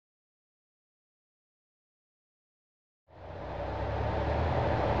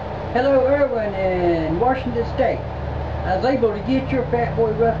Hello, Irwin in Washington State. I was able to get your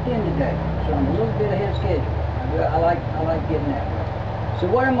FatBoy roughed in today, so I'm a little bit ahead of schedule. I like getting that way. So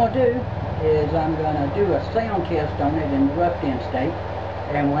what I'm going to do is I'm going to do a sound test on it in the roughed in state.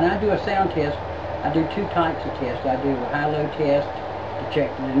 And when I do a sound test, I do two types of tests. I do a high-low test to check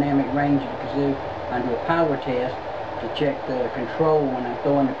the dynamic range of the kazoo. I do a power test to check the control when I'm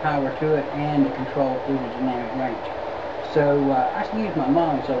throwing the power to it and the control through the dynamic range. So I can use my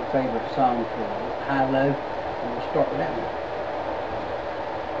mom's old favorite song for high-low, and we'll start with that one.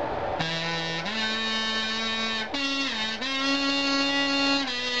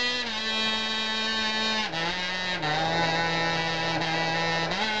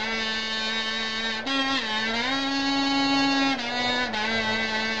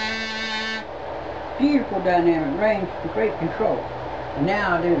 Beautiful dynamic range, great control. And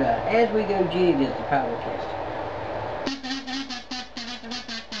now I'll do the Aswego jig as the power test.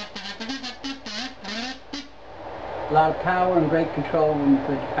 A lot of power and great control when you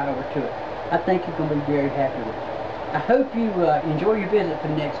put the power to it. I think you're going to be very happy with it. I hope you enjoy your visit for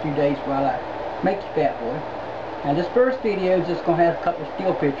the next few days while I make the FatBoy. Now this first video is just going to have a couple of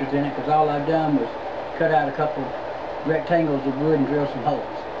still pictures in it because all I've done was cut out a couple of rectangles of wood and drill some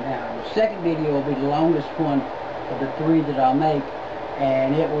holes. Now the second video will be the longest one of the three that I'll make,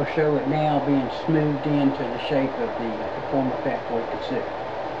 and it will show it now being smoothed into the shape of the former FatBoy Kazoo.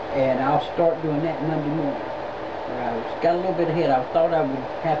 And I'll start doing that Monday morning. I got a little bit ahead. I thought I would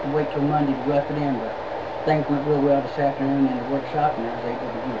have to wait till Monday to rough it in, but things went real well this afternoon in the workshop, and I was able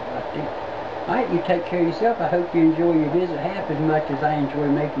to get it roughed in. Alright, you take care of yourself. I hope you enjoy your visit half as much as I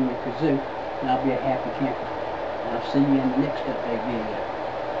enjoy making your kazoo, and I'll be a happy camper. And I'll see you in the next update video.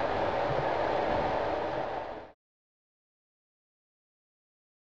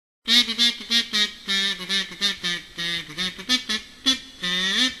 Beep beep beep beep.